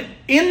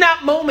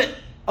moment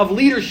of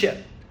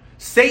leadership,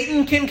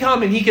 Satan can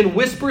come and he can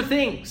whisper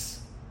things.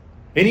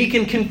 And he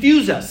can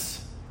confuse us.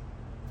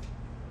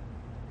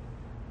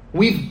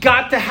 We've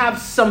got to have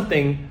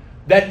something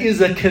that is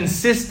a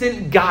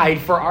consistent guide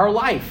for our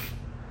life.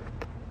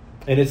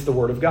 And it's the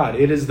Word of God.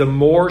 It is the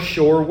more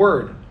sure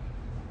word.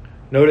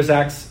 Notice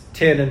Acts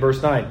 10 and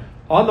verse 9.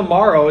 On the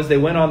morrow, as they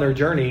went on their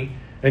journey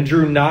and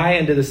drew nigh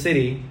into the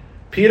city,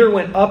 Peter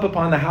went up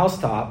upon the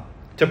housetop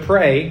to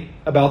pray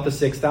about the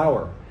 6th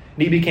hour.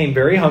 And he became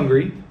very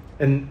hungry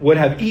and would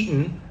have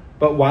eaten,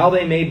 but while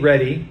they made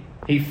ready,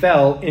 he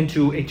fell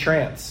into a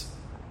trance.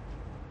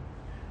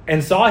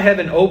 And saw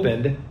heaven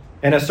opened,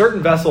 and a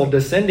certain vessel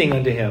descending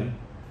unto him,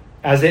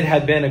 as it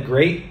had been a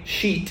great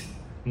sheet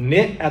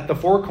knit at the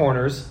four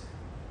corners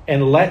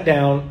and let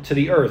down to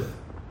the earth,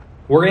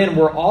 wherein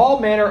were all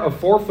manner of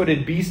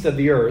four-footed beasts of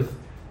the earth,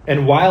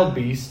 and wild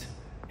beasts,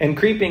 and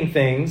creeping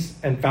things,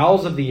 and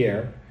fowls of the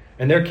air.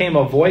 And there came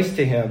a voice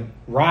to him,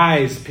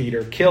 Rise,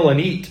 Peter, kill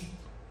and eat.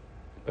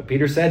 But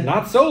Peter said,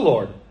 Not so,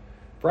 Lord,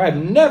 for I have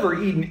never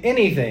eaten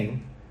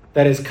anything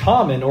that is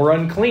common or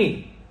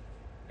unclean.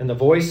 And the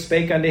voice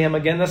spake unto him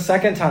again the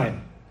second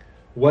time,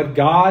 What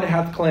God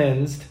hath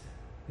cleansed,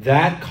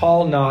 that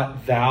call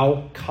not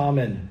thou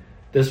common.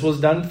 This was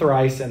done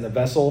thrice, and the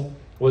vessel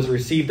was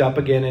received up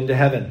again into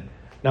heaven.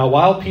 Now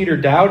while Peter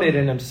doubted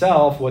in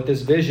himself what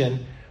this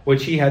vision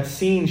which he had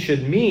seen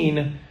should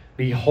mean,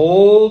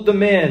 behold, the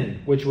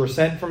men which were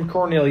sent from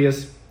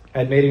Cornelius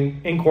had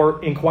made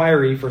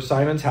inquiry for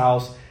Simon's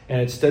house, and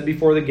had stood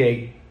before the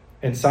gate.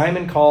 And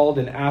Simon called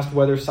and asked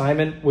whether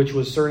Simon, which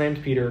was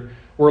surnamed Peter,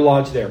 were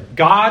lodged there.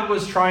 God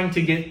was trying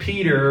to get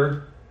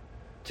Peter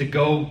to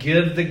go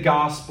give the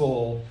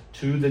gospel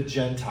to the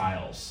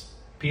Gentiles.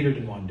 Peter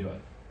didn't want to do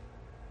it.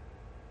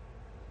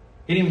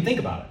 He didn't even think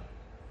about it.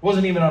 It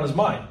wasn't even on his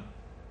mind.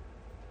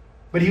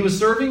 But he was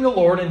serving the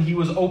Lord and he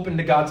was open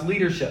to God's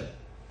leadership.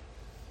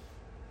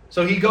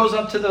 So he goes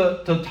up to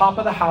the top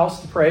of the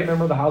house to pray.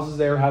 Remember, the houses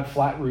there had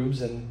flat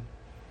roofs, and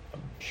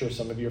I'm sure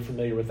some of you are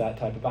familiar with that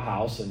type of a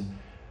house. And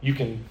you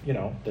can,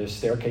 the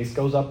staircase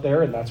goes up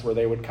there, and that's where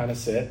they would kind of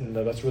sit, and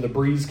that's where the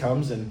breeze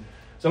comes. And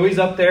so he's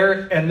up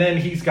there, and then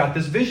he's got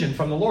this vision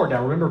from the Lord.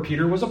 Now remember,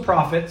 Peter was a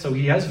prophet, so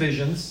he has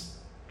visions.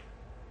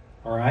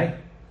 All right?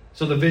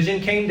 So the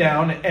vision came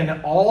down,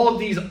 and all of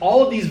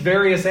these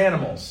various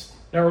animals.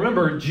 Now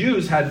remember,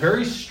 Jews had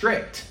very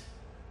strict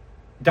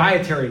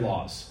dietary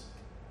laws.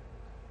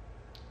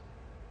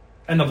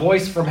 And the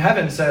voice from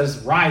heaven says,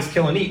 Rise,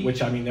 kill, and eat, which,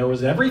 there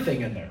was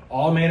everything in there.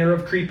 All manner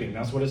of creeping.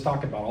 That's what it's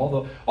talking about.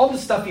 All the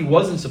stuff he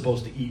wasn't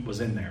supposed to eat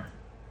was in there.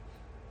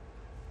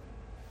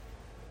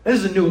 This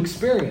is a new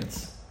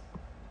experience.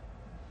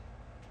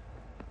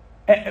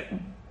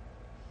 And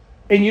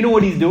you know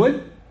what he's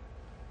doing?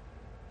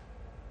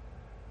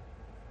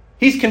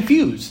 He's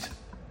confused.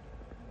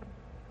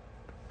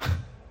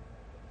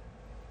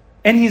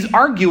 And he's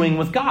arguing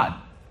with God.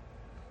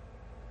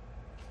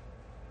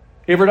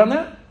 You ever done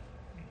that?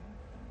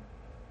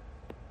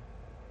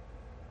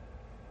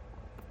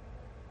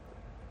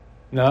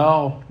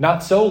 No,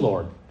 not so,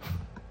 Lord.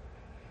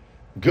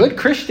 Good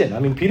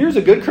Christian. Peter's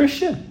a good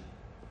Christian.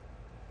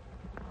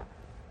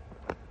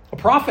 A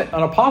prophet,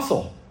 an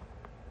apostle.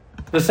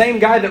 The same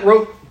guy that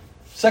wrote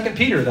 2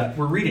 Peter that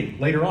we're reading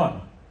later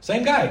on.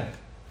 Same guy.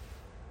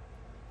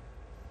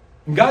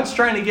 And God's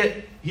trying to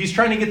get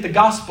the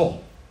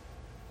gospel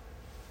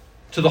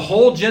to the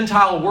whole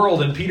Gentile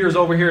world, and Peter's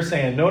over here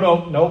saying, no.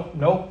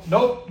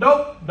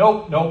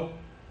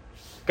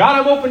 God,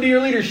 I'm open to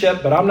your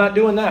leadership, but I'm not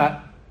doing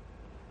that.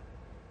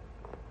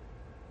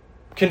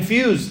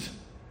 Confused.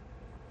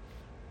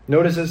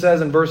 Notice it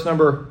says in verse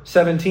number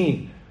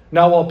 17,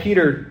 Now while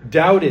Peter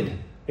doubted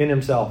in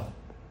himself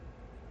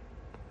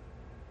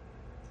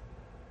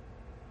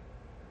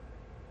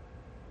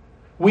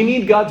We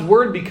need God's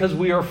word because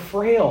we are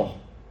frail.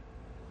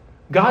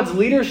 God's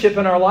leadership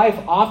in our life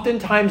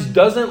oftentimes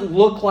doesn't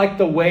look like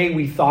the way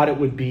we thought it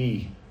would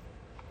be.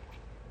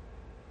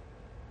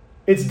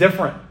 It's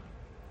different.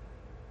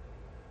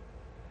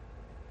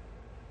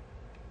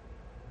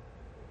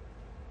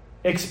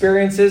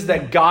 Experiences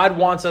that God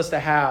wants us to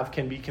have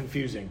can be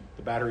confusing.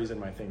 The batteries in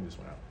my thing just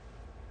went out.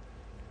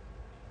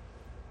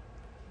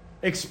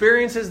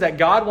 Experiences that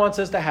God wants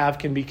us to have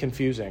can be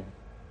confusing.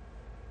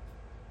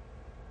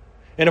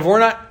 And if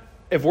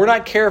we're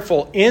not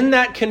careful in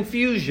that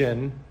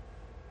confusion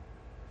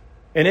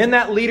and in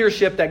that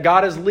leadership that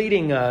God is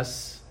leading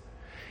us,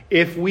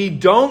 if we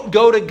don't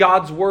go to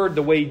God's word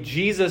the way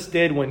Jesus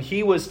did when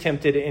he was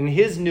tempted in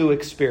his new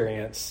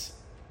experience,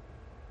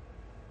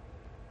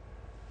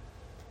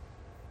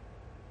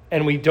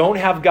 and we don't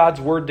have God's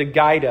word to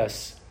guide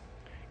us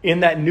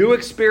in that new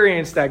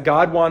experience that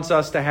God wants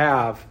us to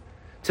have,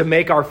 to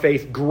make our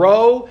faith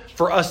grow,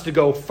 for us to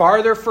go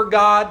farther for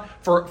God,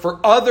 for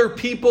other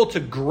people to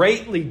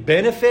greatly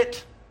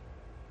benefit.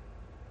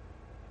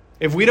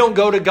 If we don't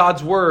go to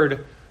God's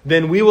word,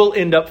 then we will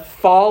end up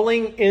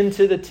falling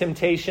into the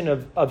temptation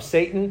of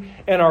Satan,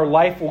 and our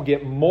life will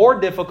get more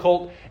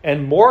difficult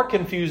and more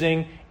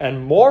confusing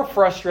and more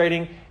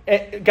frustrating.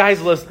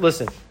 Guys,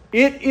 listen.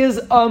 It is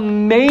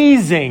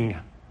amazing.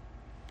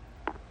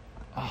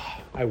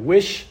 I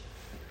wish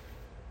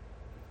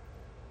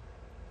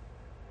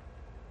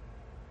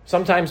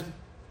sometimes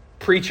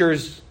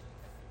preachers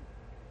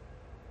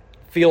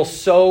feel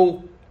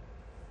so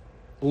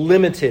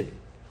limited.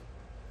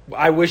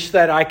 I wish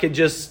that I could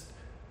just...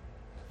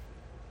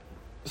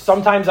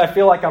 Sometimes I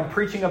feel like I'm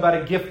preaching about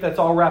a gift that's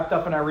all wrapped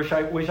up, and I wish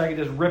I could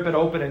just rip it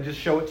open and just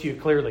show it to you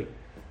clearly.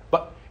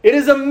 But it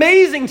is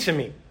amazing to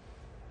me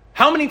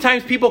how many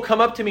times people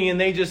come up to me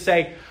and they just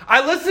say,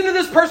 I listened to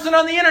this person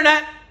on the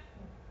internet,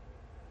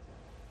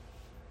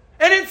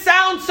 and it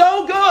sounds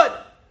so good.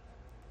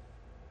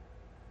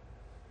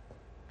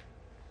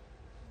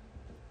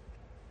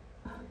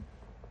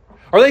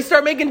 Or they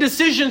start making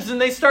decisions and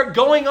they start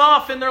going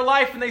off in their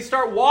life and they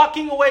start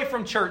walking away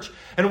from church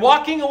and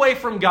walking away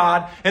from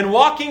God and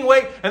walking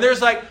away. And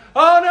there's like,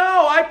 oh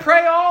no, I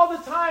pray all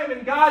the time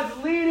and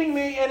God's leading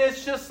me. And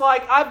it's just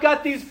like, I've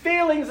got these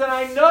feelings and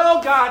I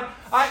know God.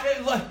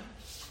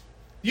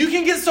 You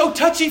can get so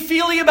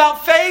touchy-feely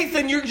about faith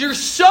and you're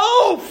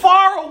so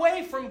far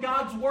away from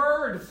God's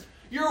word.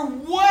 You're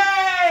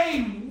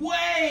way,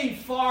 way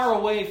far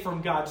away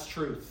from God's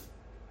truth.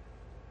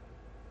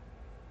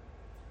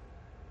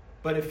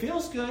 But it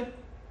feels good.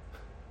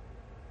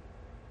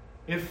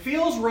 It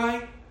feels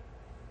right.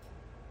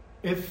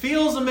 It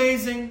feels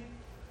amazing.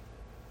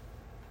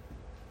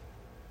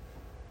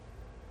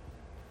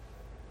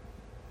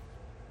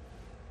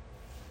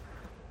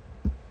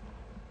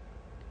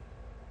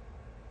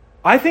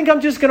 I think I'm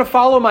just going to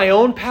follow my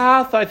own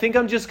path. I think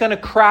I'm just going to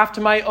craft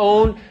my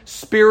own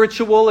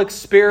spiritual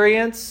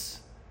experience.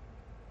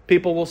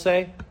 People will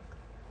say,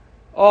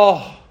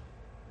 oh,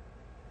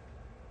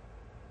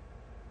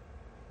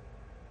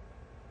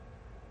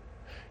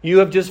 you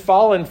have just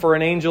fallen for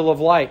an angel of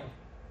light.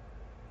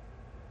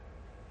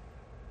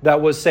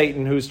 That was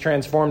Satan, who's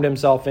transformed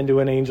himself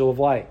into an angel of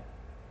light.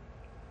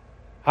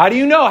 How do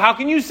you know? How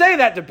can you say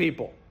that to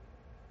people?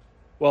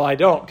 Well, I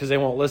don't, because they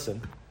won't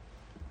listen.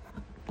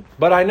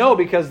 But I know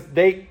because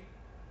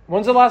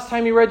when's the last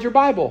time you read your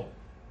Bible?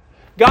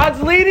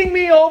 God's leading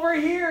me over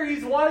here.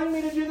 He's wanting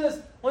me to do this.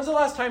 When's the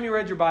last time you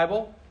read your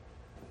Bible?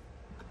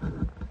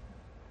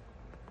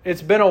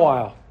 It's been a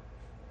while.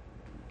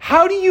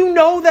 How do you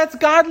know that's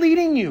God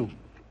leading you?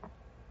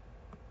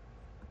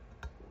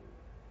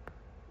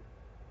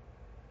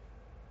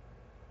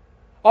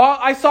 Oh,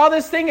 I saw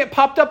this thing, it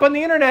popped up on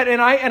the internet,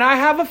 and I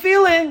have a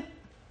feeling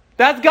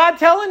that's God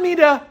telling me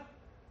to.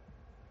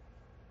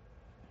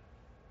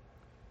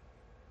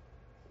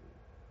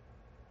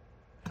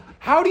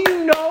 How do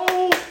you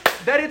know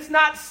that it's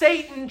not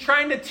Satan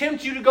trying to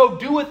tempt you to go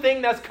do a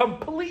thing that's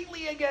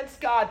completely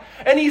against God?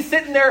 And he's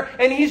sitting there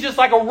and he's just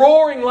like a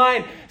roaring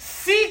lion,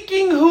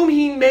 seeking whom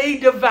he may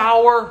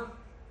devour.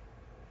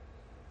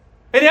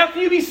 And how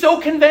can you be so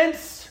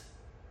convinced?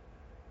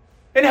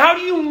 And how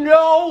do you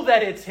know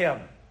that it's him?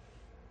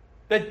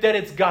 That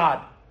it's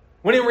God?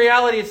 When in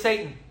reality it's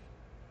Satan.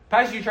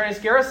 Pastor, you trying to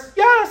scare us?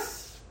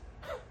 Yes.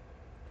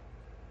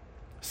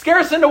 Scare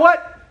us into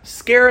what?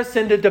 Scare us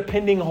into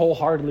depending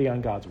wholeheartedly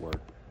on God's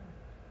word.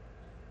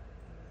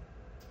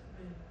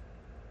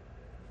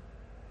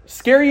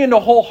 Scare you into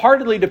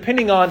wholeheartedly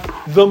depending on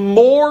the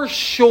more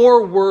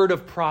sure word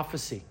of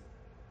prophecy.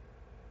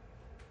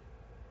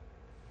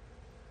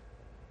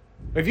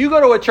 If you go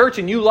to a church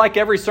and you like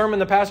every sermon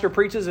the pastor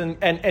preaches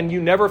and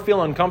you never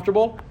feel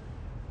uncomfortable,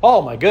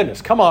 oh my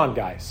goodness, come on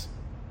guys.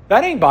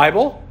 That ain't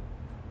Bible.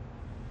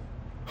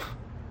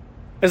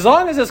 As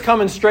long as it's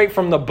coming straight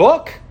from the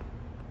book.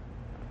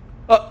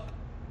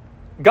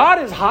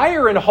 God is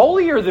higher and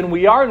holier than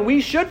we are, and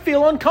we should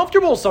feel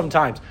uncomfortable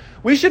sometimes.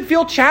 We should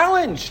feel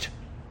challenged.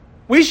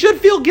 We should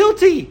feel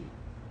guilty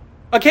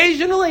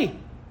occasionally.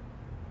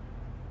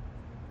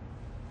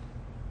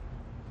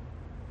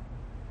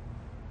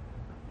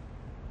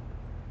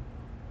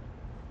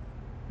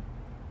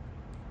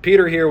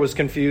 Peter here was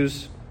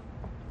confused.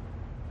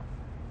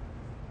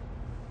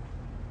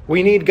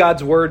 We need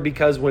God's word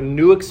because when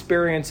new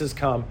experiences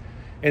come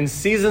and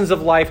seasons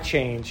of life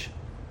change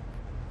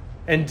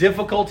and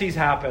difficulties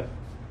happen,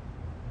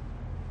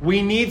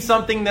 we need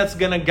something that's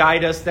going to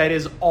guide us that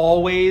is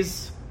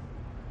always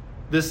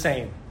the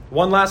same.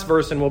 One last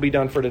verse and we'll be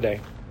done for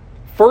today.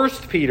 1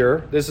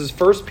 Peter, this is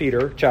 1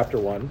 Peter chapter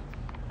 1.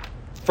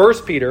 1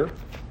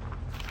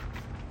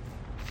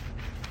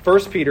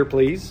 Peter,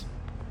 please.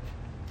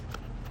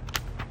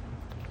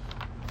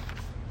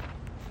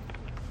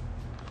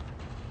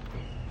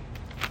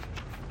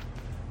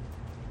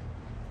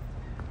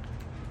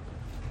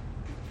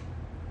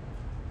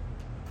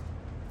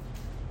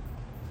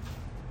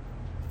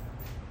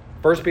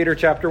 First Peter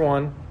chapter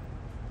 1.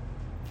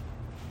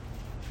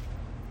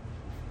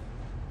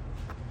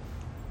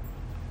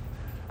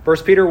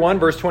 First Peter 1,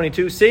 verse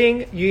 22.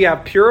 Seeing ye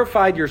have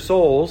purified your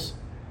souls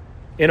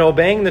in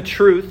obeying the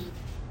truth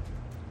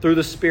through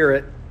the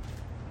Spirit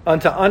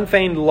unto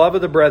unfeigned love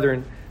of the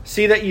brethren,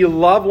 see that ye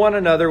love one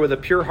another with a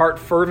pure heart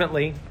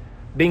fervently,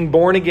 being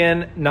born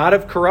again, not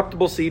of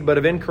corruptible seed, but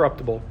of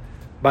incorruptible,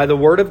 by the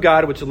word of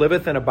God which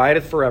liveth and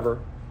abideth forever.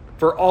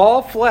 For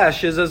all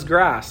flesh is as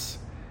grass,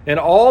 and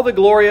all the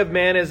glory of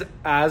man is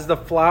as the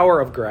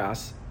flower of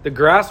grass. The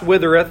grass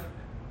withereth,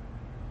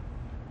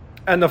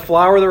 and the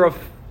flower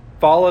thereof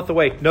falleth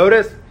away.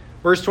 Notice,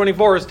 verse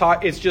 24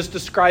 it's just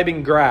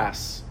describing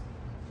grass.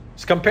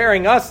 It's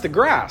comparing us to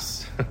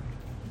grass.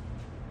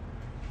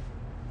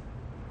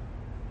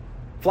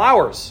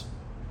 Flowers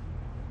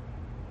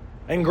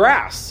and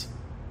grass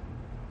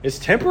is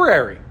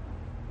temporary.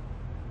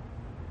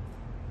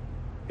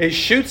 It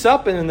shoots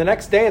up and then the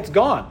next day it's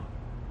gone.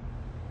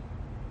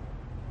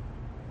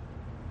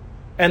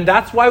 And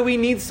that's why we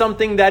need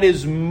something that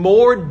is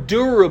more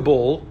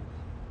durable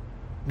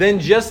than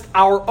just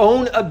our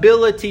own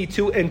ability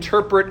to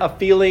interpret a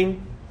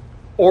feeling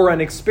or an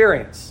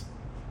experience.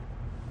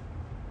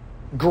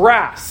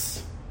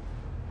 Grass.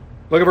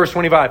 Look at verse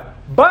 25.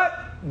 But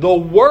the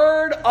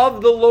word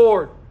of the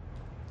Lord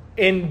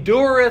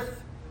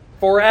endureth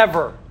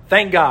forever.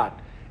 Thank God.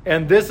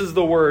 And this is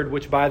the word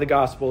which by the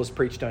gospel is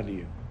preached unto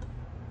you.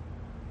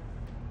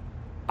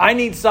 I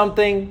need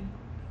something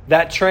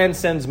that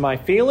transcends my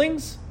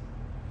feelings,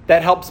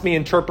 that helps me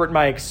interpret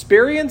my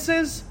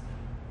experiences,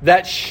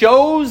 that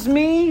shows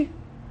me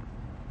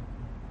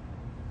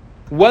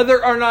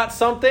whether or not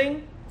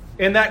something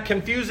in that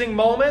confusing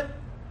moment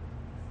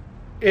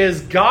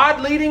is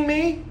God leading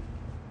me,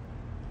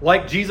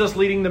 like Jesus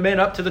leading the men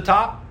up to the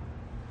top,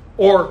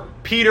 or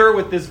Peter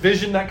with this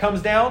vision that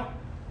comes down,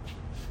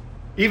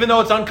 even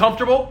though it's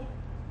uncomfortable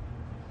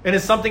and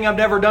it's something I've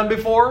never done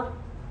before,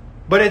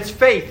 but it's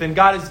faith and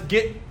God is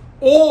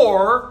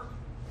or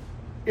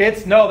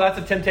it's, no, that's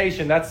a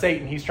temptation. That's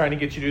Satan. He's trying to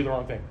get you to do the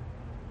wrong thing.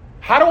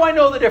 How do I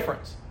know the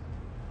difference?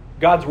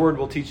 God's word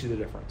will teach you the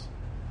difference.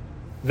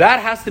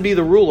 That has to be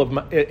the rule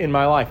in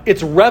my life.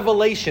 It's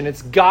revelation.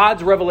 It's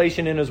God's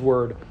revelation in his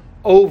word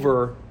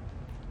over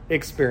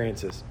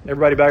experiences.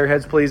 Everybody bow your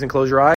heads, please, and close your eyes.